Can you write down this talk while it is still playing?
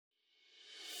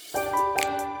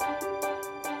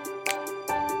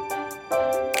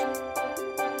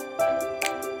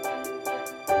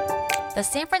The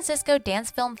San Francisco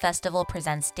Dance Film Festival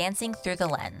presents Dancing Through the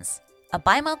Lens, a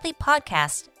bi-monthly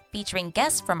podcast featuring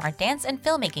guests from our dance and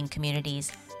filmmaking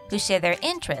communities who share their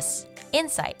interests,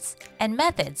 insights, and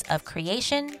methods of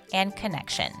creation and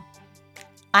connection.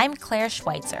 I'm Claire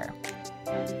Schweitzer.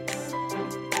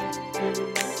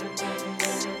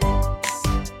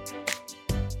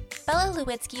 Bella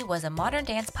Lewitsky was a modern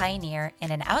dance pioneer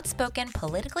and an outspoken,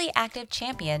 politically active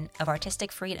champion of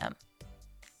artistic freedom.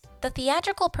 The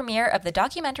theatrical premiere of the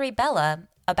documentary Bella,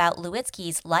 about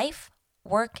Lewitsky's life,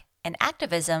 work, and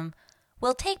activism,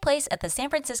 will take place at the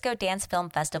San Francisco Dance Film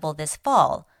Festival this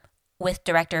fall, with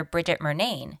director Bridget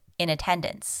Murnane in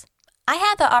attendance. I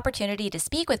had the opportunity to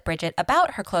speak with Bridget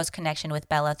about her close connection with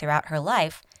Bella throughout her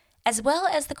life, as well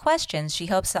as the questions she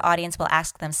hopes the audience will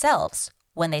ask themselves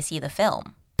when they see the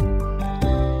film.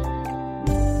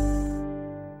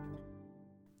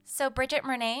 So, Bridget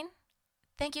Murnane,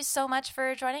 thank you so much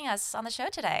for joining us on the show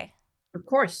today. Of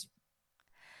course.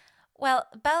 Well,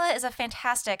 Bella is a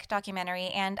fantastic documentary,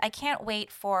 and I can't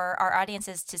wait for our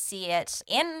audiences to see it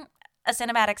in a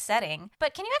cinematic setting.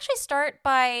 But can you actually start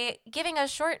by giving a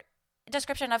short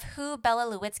description of who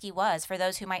Bella Lewitsky was for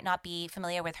those who might not be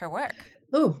familiar with her work?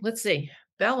 Oh, let's see.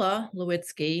 Bella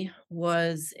Lewitsky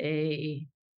was a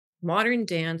modern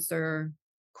dancer,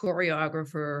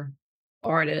 choreographer,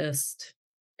 artist,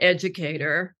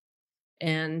 educator,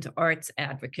 and arts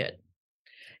advocate.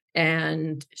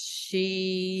 And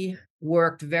she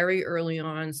worked very early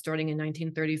on, starting in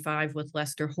 1935 with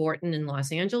Lester Horton in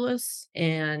Los Angeles.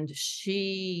 And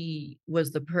she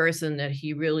was the person that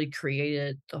he really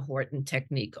created the Horton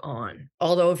technique on.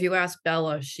 Although if you ask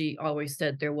Bella, she always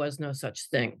said there was no such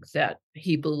thing, that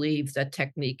he believed that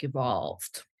technique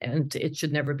evolved and it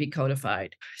should never be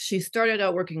codified. She started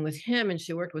out working with him, and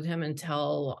she worked with him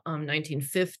until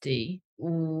 1950,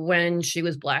 when she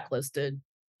was blacklisted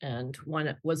and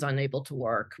was unable to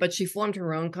work. But she formed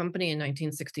her own company in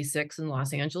 1966 in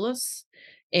Los Angeles,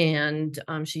 and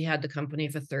she had the company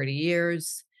for 30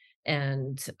 years.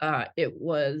 And it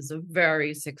was a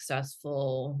very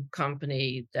successful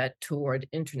company that toured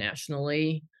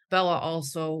internationally. Bella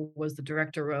also was the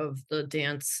director of the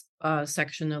dance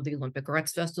section of the Olympic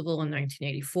Arts Festival in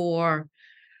 1984.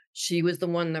 She was the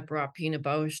one that brought Pina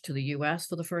Bausch to the U.S.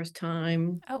 for the first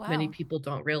time. Oh, wow. Many people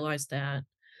don't realize that.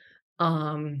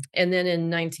 And then in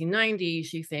 1990,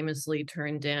 she famously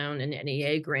turned down an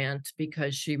NEA grant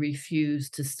because she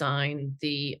refused to sign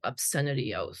the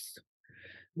obscenity oath,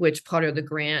 which part of the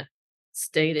grant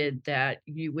stated that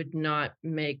you would not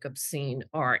make obscene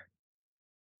art.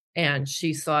 And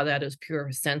she saw that as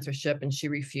pure censorship, and she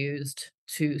refused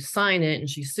to sign it, and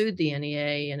she sued the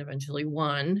NEA and eventually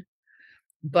won.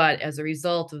 But as a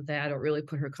result of that, it really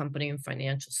put her company in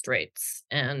financial straits.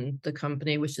 And the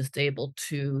company was just able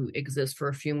to exist for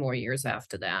a few more years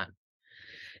after that.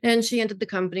 And she ended the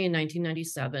company in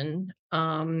 1997.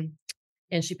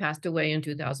 And she passed away in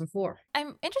 2004.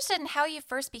 I'm interested in how you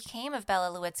first became of Bella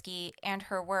Lewitsky and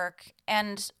her work,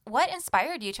 and what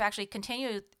inspired you to actually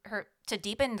continue to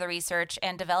deepen the research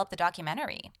and develop the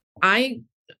documentary. I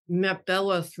met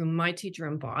Bella through my teacher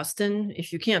in Boston.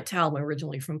 If you can't tell, I'm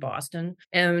originally from Boston.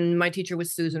 And my teacher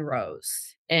was Susan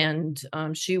Rose. And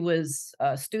she was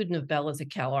a student of Bella's at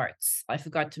Cal Arts. I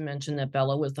forgot to mention that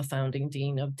Bella was the founding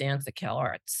dean of dance at Cal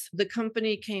Arts. The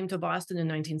company came to Boston in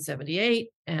 1978.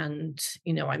 And,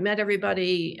 I met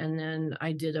everybody. And then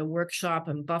I did a workshop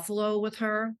in Buffalo with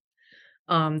her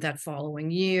that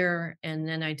following year. And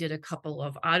then I did a couple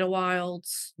of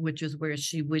Idlewilds, which is where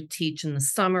she would teach in the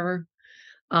summer.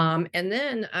 And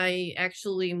then I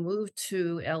actually moved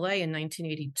to LA in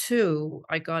 1982.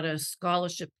 I got a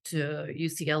scholarship to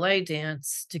UCLA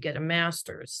dance to get a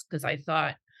master's because I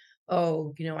thought,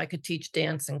 I could teach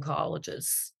dance in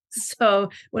colleges. So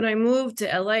when I moved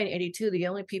to LA in 82, the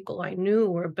only people I knew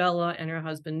were Bella and her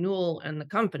husband Newell and the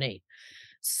company.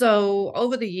 So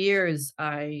over the years,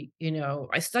 I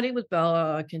studied with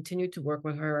Bella, I continued to work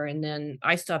with her, and then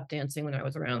I stopped dancing when I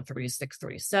was around 36,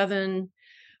 37.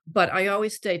 But I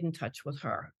always stayed in touch with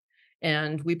her,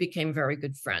 and we became very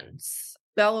good friends.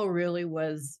 Bella really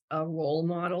was a role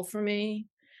model for me.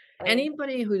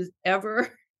 Anybody who's ever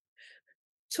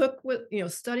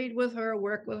studied with her,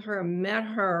 worked with her, met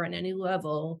her at any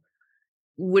level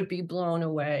would be blown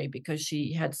away because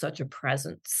she had such a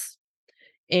presence.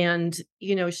 And,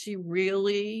 she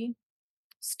really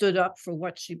stood up for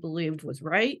what she believed was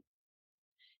right,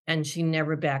 and she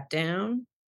never backed down.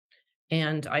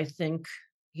 And I think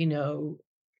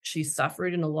she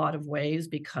suffered in a lot of ways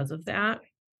because of that.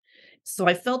 So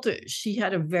I felt that she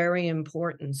had a very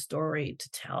important story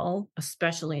to tell,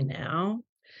 especially now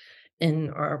in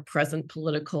our present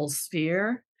political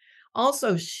sphere.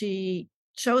 Also, she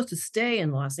chose to stay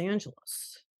in Los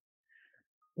Angeles,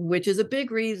 which is a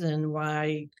big reason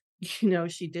why,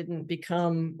 she didn't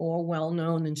become more well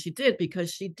known than she did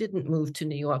because she didn't move to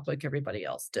New York like everybody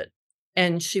else did.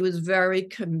 And she was very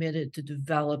committed to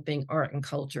developing art and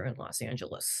culture in Los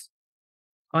Angeles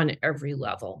on every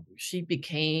level. She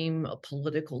became a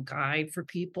political guide for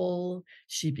people.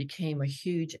 She became a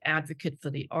huge advocate for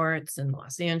the arts in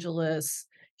Los Angeles.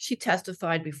 She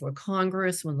testified before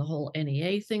Congress when the whole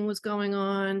NEA thing was going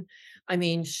on. I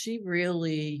mean, she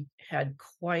really had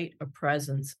quite a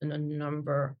presence in a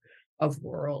number of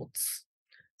worlds.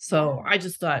 So Yeah. I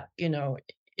just thought,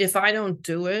 if I don't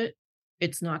do it,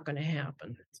 it's not going to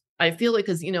happen. I feel like,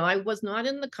 because, I was not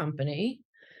in the company,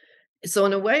 so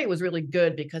in a way, it was really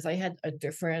good because I had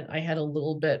a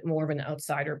little bit more of an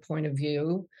outsider point of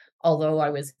view, although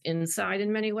I was inside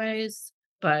in many ways.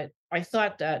 But I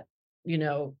thought that, you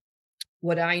know,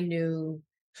 what I knew,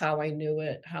 how I knew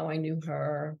it, how I knew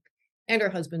her, and her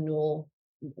husband Newell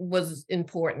was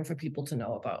important for people to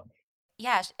know about.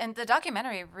 Yeah, and the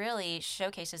documentary really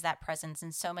showcases that presence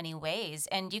in so many ways.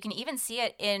 And you can even see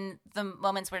it in the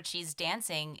moments where she's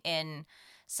dancing in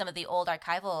some of the old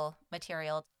archival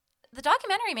material. The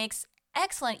documentary makes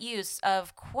excellent use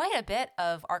of quite a bit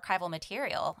of archival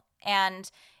material. And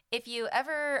if you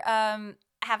ever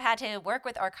have had to work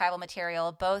with archival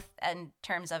material, both in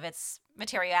terms of its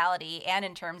materiality and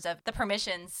in terms of the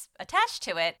permissions attached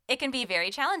to it, it can be very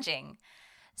challenging.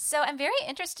 So I'm very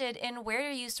interested in where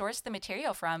you sourced the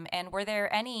material from, and were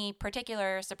there any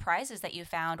particular surprises that you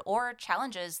found or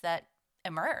challenges that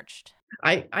emerged?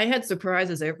 I had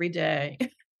surprises every day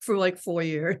for like 4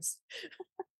 years.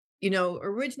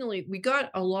 Originally, we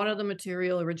got a lot of the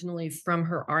material originally from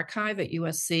her archive at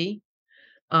USC.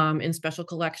 In special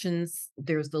collections,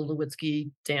 there's the Lewitzky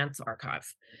Dance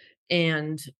Archive.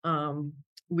 And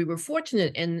we were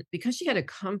fortunate, and because she had a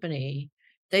company,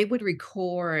 they would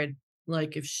record,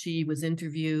 like, if she was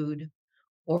interviewed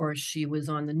or she was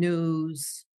on the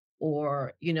news,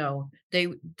 or they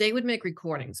would make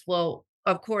recordings. Well,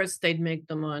 of course they'd make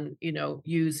them on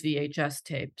used VHS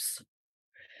tapes.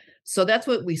 So that's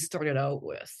what we started out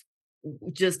with,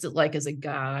 just like as a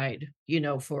guide,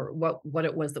 for what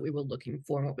it was that we were looking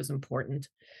for and what was important.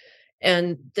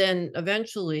 And then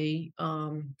eventually,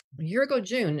 a year ago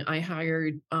June, I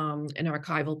hired an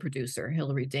archival producer,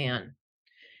 Hillary Dan,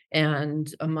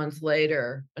 and a month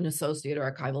later, an associate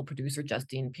archival producer,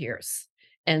 Justine Pierce.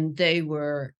 And they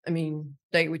were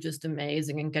just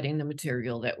amazing in getting the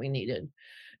material that we needed.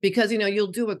 Because,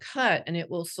 you'll do a cut and it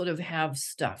will sort of have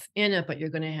stuff in it, but you're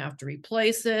going to have to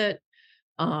replace it.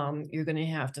 You're going to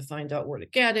have to find out where to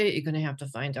get it. You're going to have to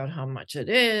find out how much it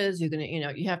is. You're going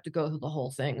to, you have to go through the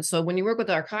whole thing. So when you work with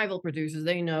archival producers,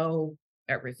 they know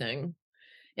everything.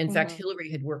 In fact, Hmm.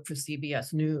 Hillary had worked for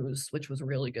CBS News, which was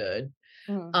really good.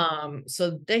 Hmm.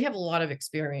 So they have a lot of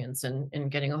experience in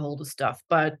getting a hold of stuff,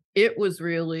 but it was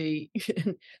really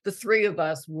the three of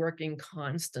us working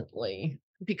constantly.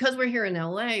 Because we're here in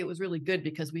LA, it was really good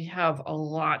because we have a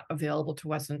lot available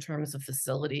to us in terms of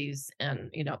facilities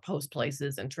and, post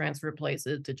places and transfer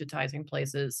places, digitizing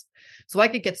places. So I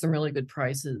could get some really good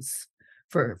prices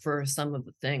for some of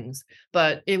the things.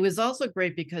 But it was also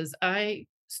great because I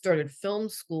started film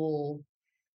school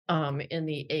in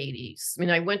the 80s. I mean,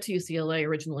 I went to UCLA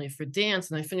originally for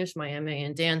dance, and I finished my MA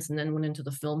in dance and then went into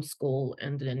the film school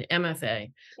and did an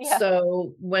MFA. Yeah.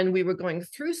 So when we were going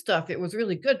through stuff, it was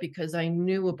really good because I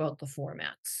knew about the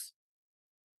formats,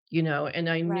 and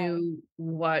I Right. knew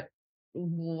what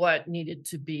needed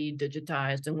to be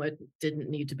digitized and what didn't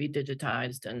need to be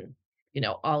digitized, and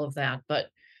all of that. But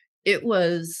it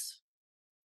was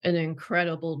an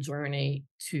incredible journey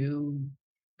to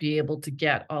be able to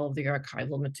get all of the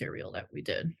archival material that we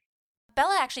did.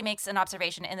 Bella actually makes an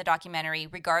observation in the documentary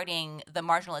regarding the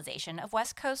marginalization of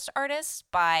West Coast artists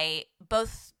by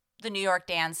both the New York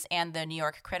dance and the New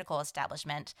York critical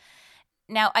establishment.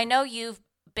 Now, I know you've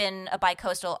been a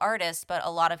bicoastal artist, but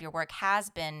a lot of your work has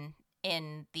been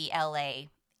in the LA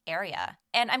area.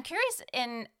 And I'm curious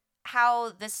in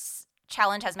how this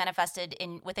challenge has manifested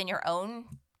within your own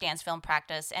dance film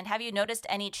practice, and have you noticed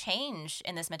any change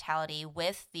in this mentality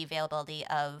with the availability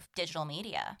of digital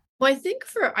media? Well, I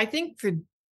think for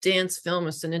dance film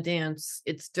or cine dance,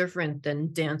 it's different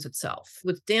than dance itself.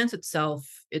 With dance itself,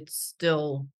 it's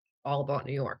still all about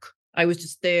New York. I was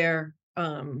just there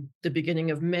the beginning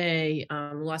of May.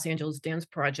 Los Angeles Dance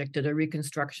Project did a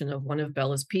reconstruction of one of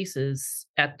Bella's pieces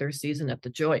at their season at the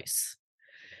Joyce.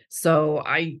 So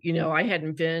I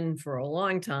hadn't been for a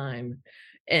long time,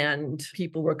 and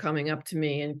people were coming up to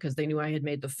me, and because they knew I had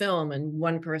made the film, and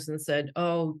one person said,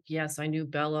 "Oh, yes, I knew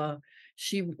Bella.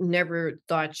 she never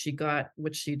thought she got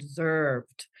what she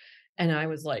deserved. And I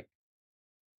was like,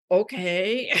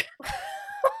 okay,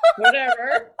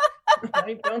 whatever.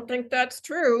 I don't think that's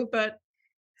true, but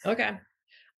okay.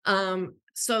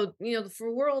 So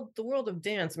for the world of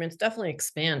dance, I mean, it's definitely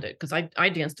expanded because I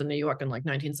danced in New York in like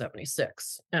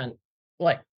 1976, and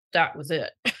like that was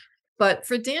it. But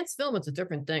for dance film, it's a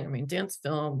different thing. I mean, dance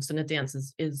film, cine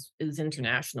dance is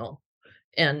international,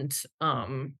 and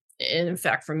in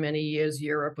fact, for many years,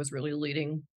 Europe was really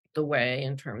leading the way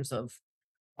in terms of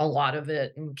a lot of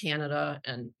it in Canada,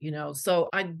 and so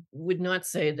I would not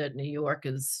say that New York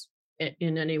is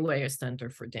in any way a center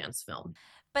for dance film.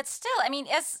 But still, I mean,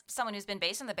 as someone who's been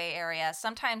based in the Bay Area,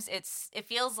 sometimes it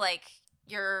feels like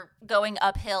you're going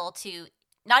uphill to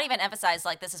not even emphasize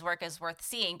like this is work is worth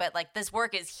seeing, but like this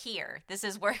work is here. This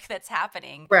is work that's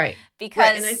happening. Right. Right.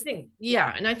 And I Because think, yeah.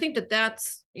 yeah. And I think that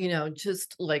that's,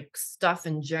 just like stuff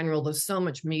in general. There's so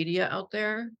much media out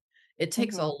there. It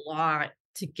takes a Mhm. lot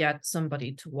to get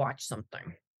somebody to watch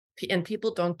something. And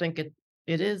people don't think it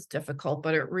is difficult,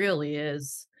 but it really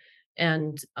is.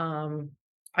 And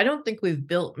I don't think we've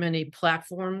built many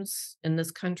platforms in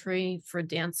this country for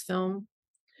dance film.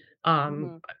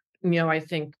 Um, Mhm. I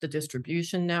think the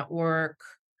distribution network,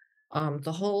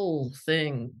 the whole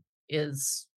thing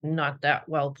is not that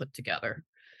well put together.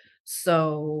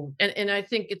 So, and I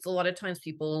think it's a lot of times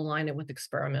people align it with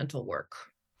experimental work,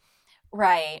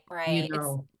 Right, you right. It's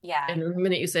know, yeah. and the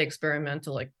minute you say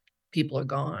experimental, like people are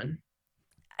gone.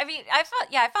 I mean, I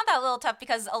found that a little tough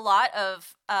because a lot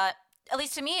of at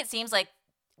least to me it seems like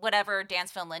whatever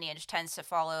dance film lineage tends to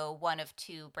follow one of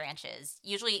two branches.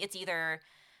 Usually it's either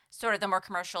sort of the more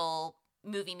commercial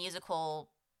movie musical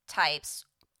types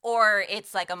or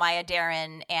it's like a Maya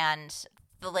Deren and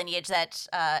the lineage that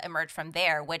emerged from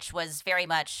there, which was very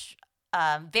much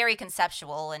very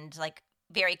conceptual and like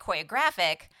very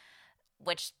choreographic,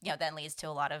 which then leads to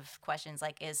a lot of questions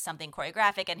like, is something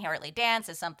choreographic inherently dance?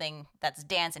 Is something that's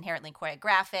dance inherently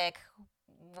choreographic?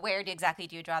 Exactly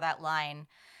do you draw that line?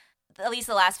 At least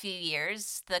the last few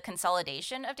years, the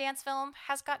consolidation of dance film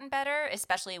has gotten better,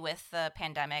 especially with the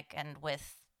pandemic and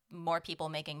with more people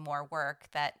making more work,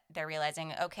 that they're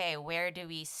realizing, okay, where do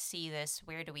we see this?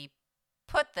 Where do we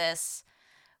put this?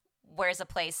 Where's a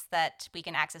place that we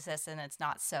can access this and it's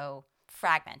not so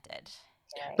fragmented?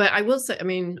 Right. But I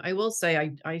will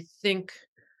say, I think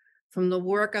from the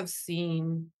work I've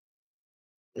seen,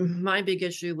 my big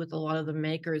issue with a lot of the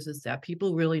makers is that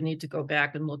people really need to go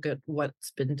back and look at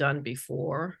what's been done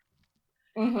before.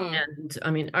 Mm-hmm. And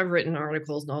I mean, I've written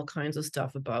articles and all kinds of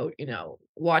stuff about,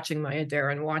 watching Maya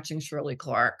Deren, watching Shirley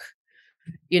Clark,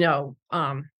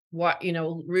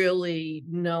 really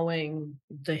knowing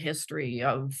the history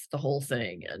of the whole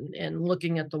thing and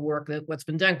looking at the work that what's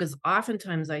been done. Because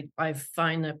oftentimes I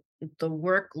find that the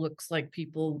work looks like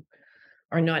people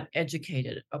are not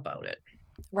educated about it.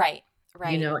 Right,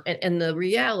 right. And the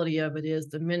reality of it is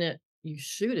the minute you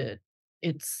shoot it,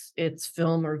 it's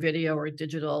film or video or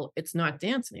digital, it's not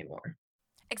dance anymore.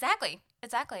 Exactly,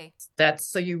 exactly. That's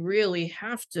so you really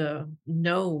have to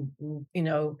know,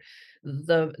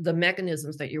 the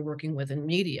mechanisms that you're working with in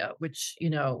media, which,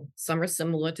 some are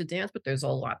similar to dance, but there's a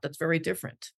lot that's very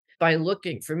different. By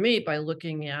looking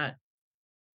at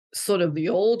sort of the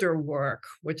older work,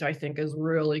 which I think is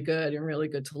really good and really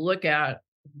good to look at,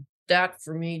 that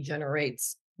for me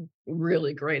generates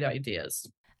really great ideas.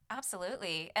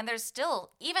 Absolutely. And there's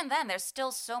still, even then, there's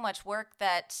still so much work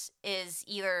that is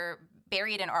either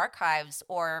buried in archives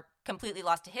or completely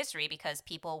lost to history because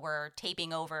people were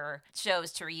taping over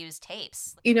shows to reuse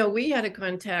tapes. We had to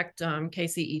contact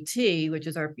KCET, which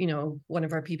is our, one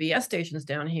of our PBS stations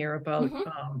down here, about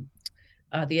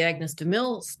Hmm. the Agnes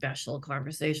DeMille special,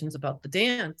 Conversations About the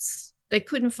Dance. They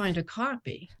couldn't find a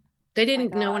copy. They My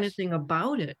didn't know gosh. anything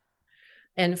about it.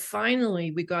 And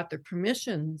finally, we got the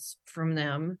permissions from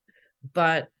them,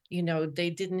 but they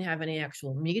didn't have any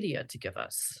actual media to give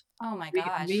us. Oh my We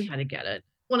gosh. had to get it.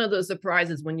 One of those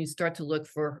surprises when you start to look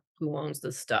for who owns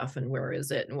this stuff and where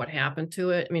is it and what happened to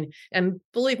it. I mean, and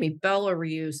believe me, Bella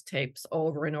reused tapes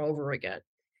over and over again.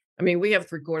 I mean, we have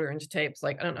 3/4 inch tapes.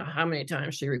 Like, I don't know how many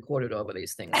times she recorded over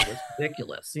these things. It was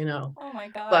ridiculous. Oh my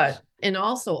gosh. And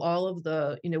also all of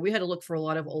we had to look for a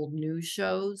lot of old news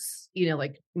shows,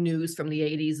 like news from the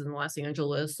 80s in Los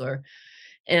Angeles,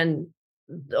 and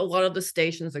a lot of the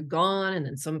stations are gone, and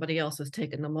then somebody else has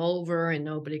taken them over, and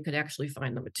nobody could actually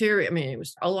find the material. I mean, it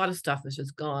was a lot of stuff is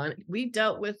just gone. We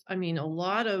dealt with, I mean, a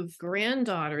lot of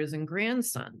granddaughters and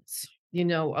grandsons,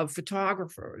 of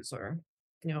photographers or,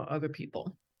 other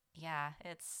people. Yeah,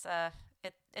 it's a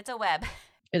web.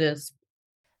 It is.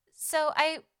 So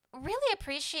really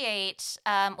appreciate,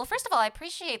 well, first of all, I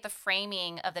appreciate the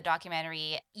framing of the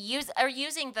documentary,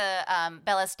 using the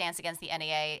Bella's stance against the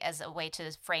NEA as a way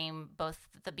to frame both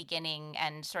the beginning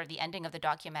and sort of the ending of the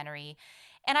documentary.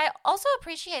 And I also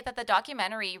appreciate that the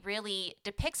documentary really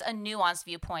depicts a nuanced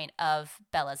viewpoint of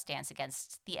Bella's stance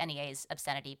against the NEA's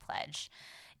obscenity pledge,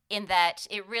 in that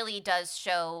it really does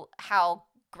show how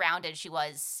grounded she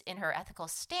was in her ethical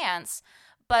stance,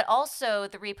 but also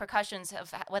the repercussions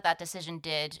of what that decision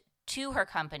did to her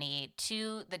company,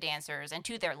 to the dancers, and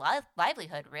to their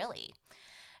livelihood, really.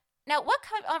 Now, what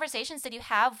conversations did you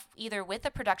have either with the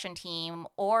production team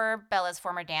or Bella's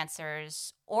former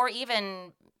dancers, or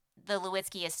even the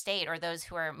Lewitzki estate or those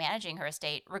who are managing her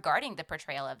estate regarding the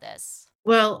portrayal of this?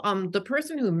 Well, the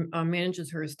person who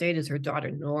manages her estate is her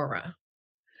daughter, Nora.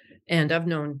 And I've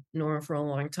known Nora for a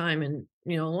long time. And,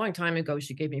 a long time ago,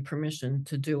 she gave me permission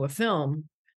to do a film.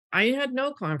 I had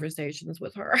no conversations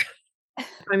with her.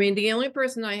 I mean, the only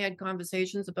person I had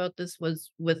conversations about this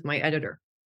was with my editor.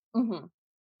 Mm-hmm.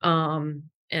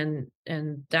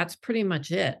 And that's pretty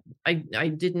much it. I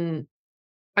didn't,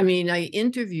 I mean, I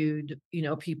interviewed,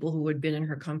 people who had been in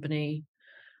her company,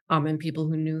 and people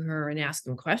who knew her, and asked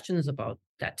them questions about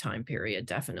that time period,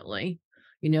 definitely,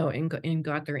 and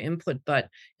got their input. But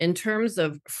in terms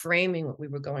of framing what we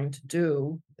were going to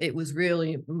do, it was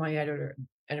really my editor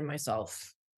and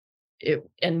myself.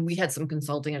 And we had some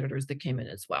consulting editors that came in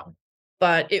as well.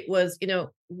 But it was,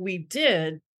 we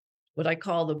did what I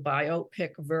call the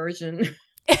biopic version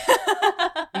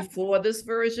before this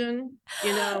version.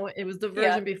 It was the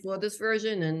version before this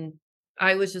version. And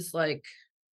I was just like,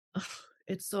 "Ugh,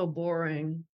 it's so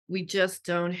boring. We just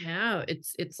don't have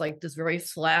it's like this very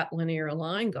flat linear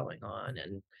line going on."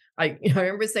 And I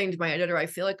remember saying to my editor, I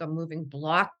feel like I'm moving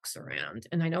blocks around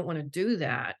and I don't want to do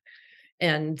that.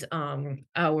 And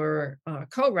our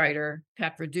co-writer,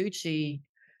 Pat Verducci,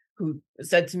 who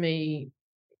said to me,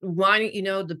 why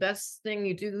don't the best thing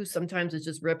you do sometimes is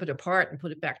just rip it apart and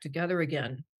put it back together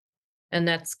again. And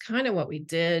that's kind of what we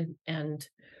did. And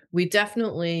we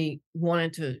definitely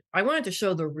I wanted to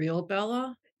show the real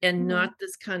Bella and not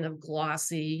this kind of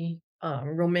glossy,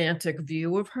 romantic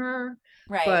view of her.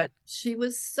 Right. But she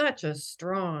was such a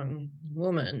strong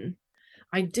woman.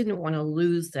 I didn't want to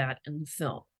lose that in the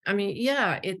film. I mean,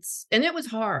 yeah, it was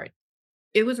hard.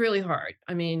 It was really hard.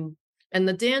 I mean, and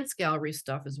the dance gallery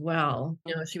stuff as well.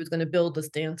 She was going to build this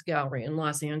dance gallery in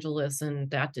Los Angeles, and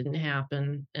that didn't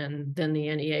happen. And then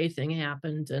the NEA thing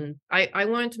happened. And I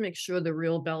wanted to make sure the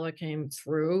real Bella came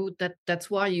through. That's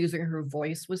why using her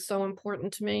voice was so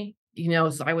important to me.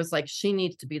 So I was like, she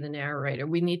needs to be the narrator.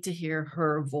 We need to hear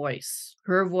her voice.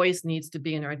 Her voice needs to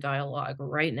be in our dialogue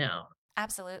right now.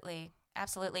 Absolutely.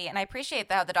 Absolutely. And I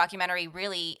appreciate how the documentary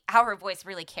how her voice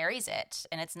really carries it.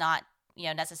 And it's not,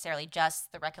 necessarily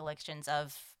just the recollections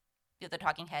of the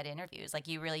talking head interviews. Like,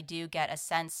 you really do get a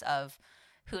sense of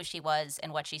who she was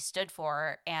and what she stood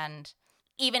for. And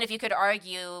even if you could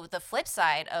argue the flip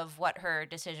side of what her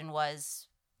decision was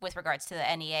with regards to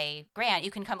the NEA grant,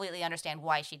 you can completely understand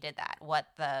why she did that, what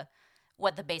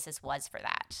the basis was for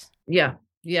that. Yeah.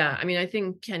 Yeah, I mean, I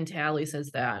think Ken Talley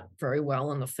says that very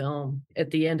well in the film.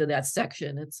 At the end of that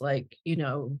section, it's like,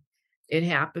 it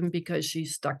happened because she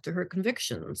stuck to her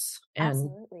convictions. And,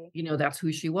 Absolutely. That's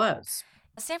who she was.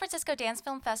 The San Francisco Dance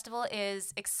Film Festival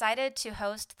is excited to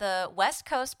host the West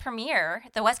Coast premiere,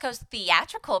 the West Coast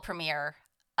theatrical premiere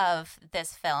of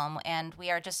this film. And we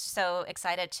are just so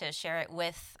excited to share it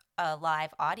with a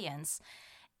live audience.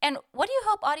 And what do you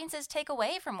hope audiences take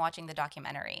away from watching the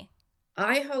documentary?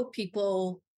 I hope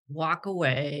people walk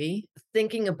away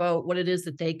thinking about what it is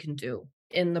that they can do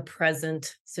in the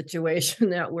present situation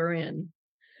that we're in.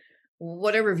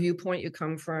 Whatever viewpoint you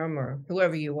come from, or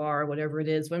whoever you are, whatever it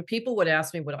is, when people would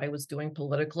ask me what I was doing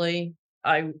politically,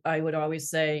 I would always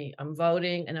say, I'm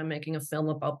voting and I'm making a film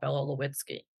about Bella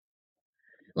Lewitzki.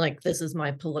 Like, this is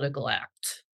my political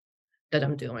act that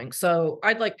I'm doing. So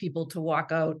I'd like people to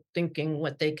walk out thinking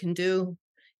what they can do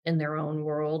in their own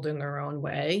world, in their own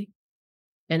way.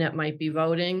 And it might be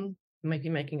voting, it might be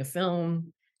making a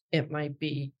film, it might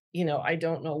be, I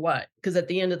don't know what. Because at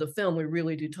the end of the film, we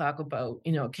really do talk about,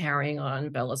 carrying on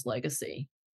Bella's legacy.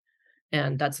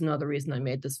 And that's another reason I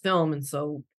made this film. And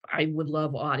so I would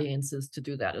love audiences to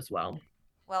do that as well.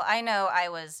 Well, I know I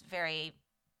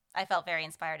felt very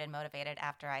inspired and motivated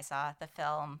after I saw the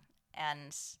film.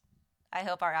 And I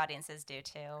hope our audiences do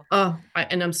too.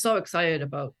 And I'm so excited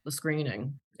about the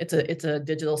screening. It's a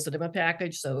digital cinema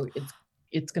package. So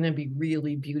it's going to be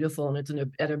really beautiful, and it's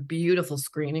at a beautiful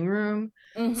screening room.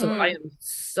 So I am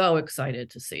so excited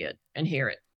to see it and hear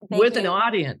it. with an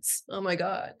audience. Oh my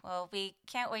God. Well, we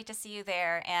can't wait to see you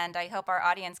there. And I hope our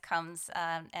audience comes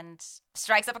and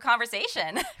strikes up a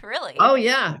conversation, really. Oh,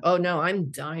 yeah. Oh, no,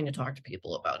 I'm dying to talk to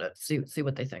people about it. See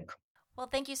what they think. Well,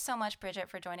 thank you so much, Bridget,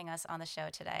 for joining us on the show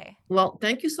today. Well,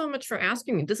 thank you so much for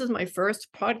asking me. This is my first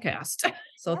podcast.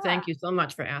 So Thank you so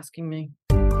much for asking me.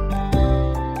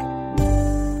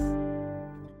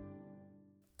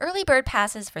 Early bird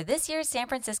passes for this year's San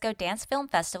Francisco Dance Film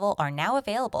Festival are now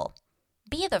available.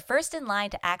 Be the first in line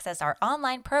to access our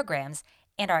online programs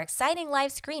and our exciting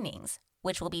live screenings,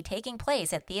 which will be taking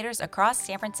place at theaters across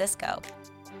San Francisco.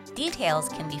 Details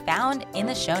can be found in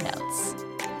the show notes.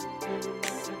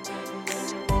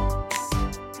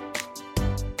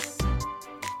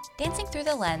 Dancing Through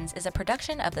the Lens is a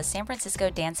production of the San Francisco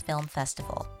Dance Film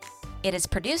Festival. It is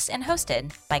produced and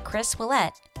hosted by Chris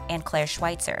Willett and Claire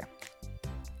Schweitzer.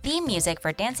 Theme music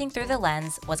for Dancing Through the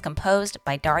Lens was composed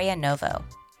by Daria Novo.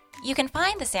 You can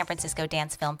find the San Francisco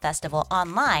Dance Film Festival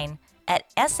online at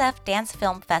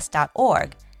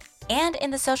sfdancefilmfest.org and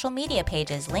in the social media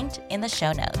pages linked in the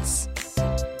show notes.